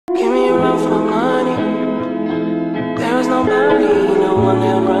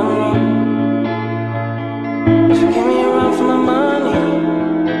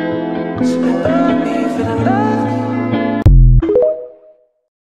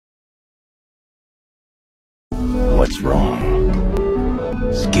what's wrong.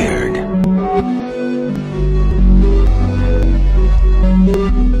 Scared.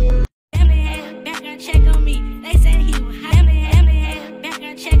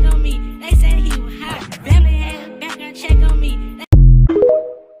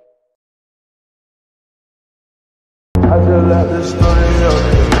 I just left the studio.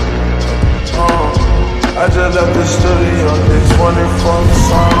 I just left the studio. They 24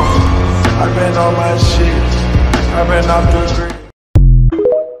 songs. I've been on my shit. I've been off the grid.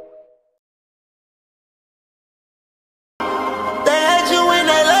 They hate you when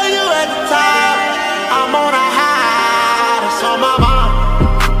they love you at the top. I'm on a high. That's on my mom.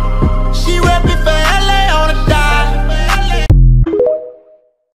 She reppin' for LA on the dot.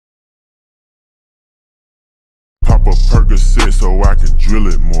 Pop a Percocet so I can drill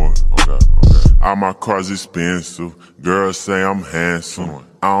it more. All my cars expensive. Girls say I'm handsome.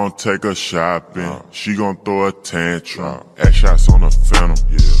 I don't take her shopping. She gon' throw a tantrum. Ass shots on the Phantom.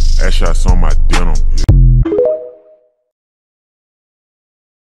 Yeah. Ass shots on my denim. Yeah.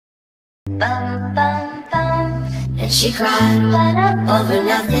 Bum, bum, bum. And she cried over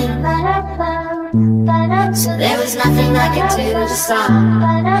nothing. So there was nothing I could do to stop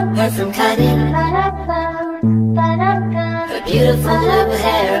her from cutting her beautiful blue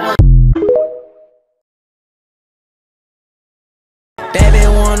hair on. Baby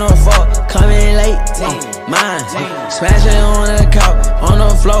wanna fuck, coming late, mine. Smashing on the couch, on the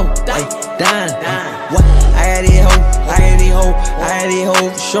floor, like dying. What? I got these hoes, I got these hoes, I got these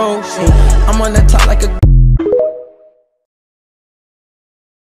hoes for sure. I'm on the top like a.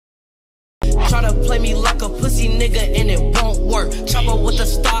 Try to play me like a pussy nigga and it won't work. Chopper with the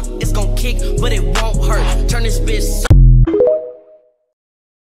stock, it's gon' kick, but it won't hurt. Turn this bitch.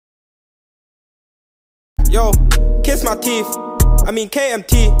 Yo, kiss my teeth. I mean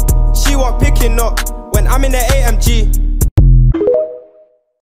KMT. She want picking up when I'm in the AMG.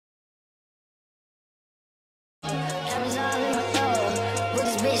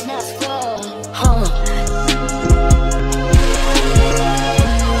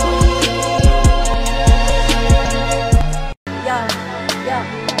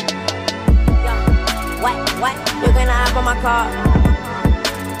 What? You're gonna hop on my car.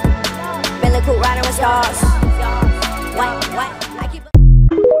 Bentley coupe riding with stars. What?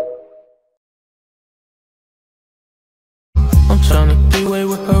 I'm tryna three-way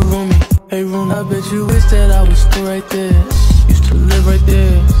with her roomie. Hey room, I bet you wish that I was still right there. Used to live right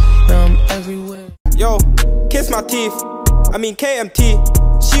there, now I'm everywhere. Yo, kiss my teeth. I mean KMT.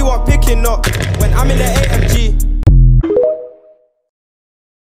 She want picking up when I'm in the AMG.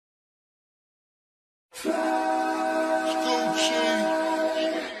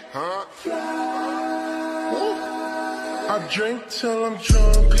 I drink till I'm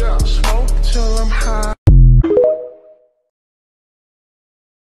drunk, smoke till I'm high.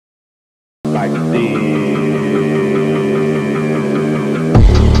 Like this.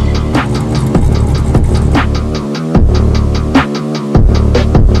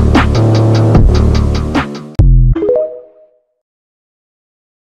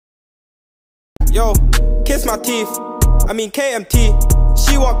 Yo, kiss my teeth. I mean KMT.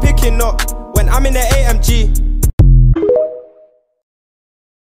 She want picking up when I'm in the AMG.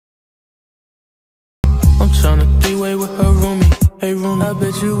 I'm tryna three-way with her roomie. Hey room, I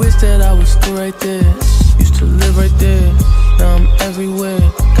bet you wish that I was still right there. Used to live right there, now I'm everywhere.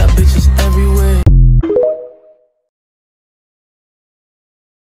 Got bitches everywhere.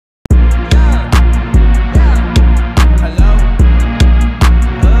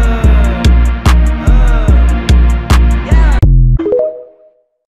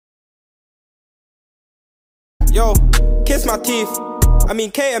 Yo, kiss my teeth. I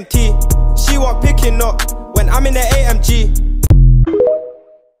mean KMT. She want picking up when I'm in the AMG.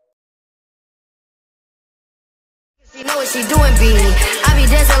 She know what she doing, B. I be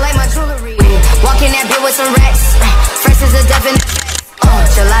dancing like my jewelry. Walking that bit with some racks. Fresh is a definite.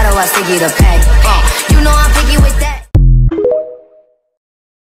 Gelato, I sticky the pack. You know I'm picky with that.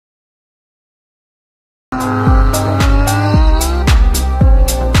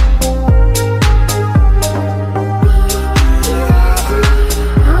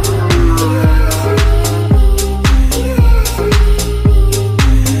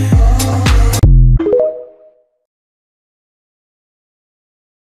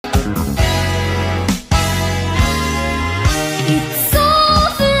 It's so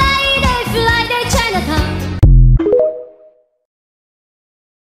Friday,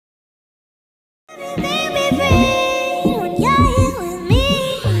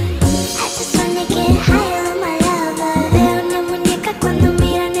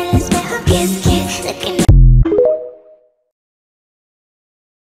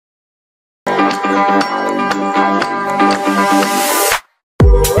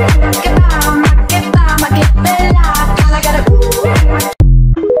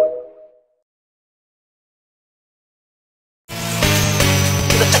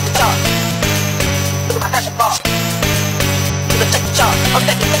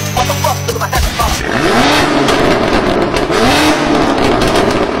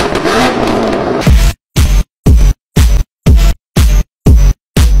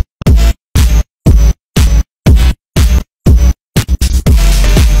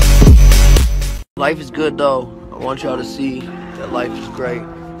 good though. I want y'all to see that life is great.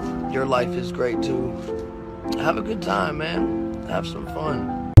 Your life is great too. Have a good time, man. Have some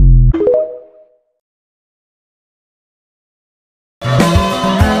fun.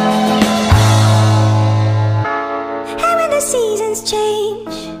 And when the seasons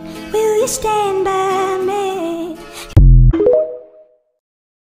change, will you stand by me?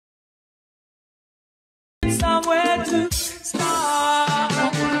 Somewhere to start.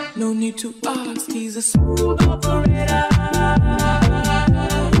 No need to ask, he's a smooth operator.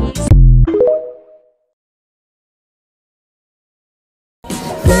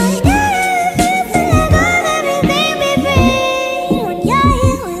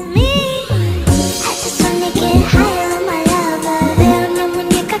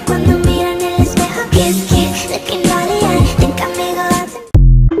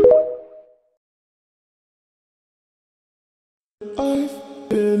 I've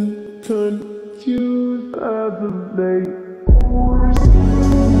been confused as of late.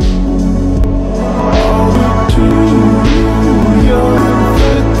 Are we too young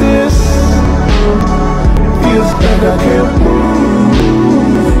for this? Feels like I can't move.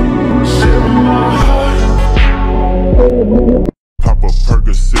 Set my heart. Pop a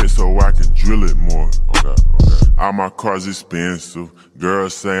Percocet so I can drill it more. All my cars expensive.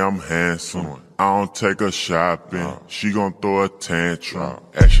 Girls say I'm handsome. I don't take her shopping. She gon' throw a tantrum.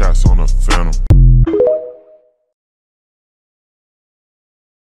 Ass shots on a phantom.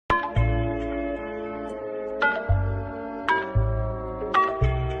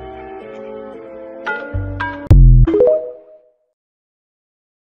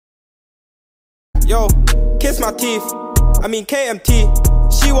 Yo, kiss my teeth. I mean KMT.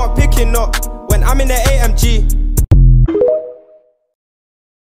 She want picking up when I'm in the AMG.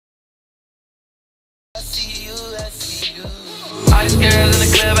 All these girls in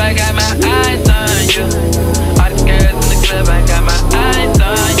the club, I got my eyes on you. All these girls in the club, I got my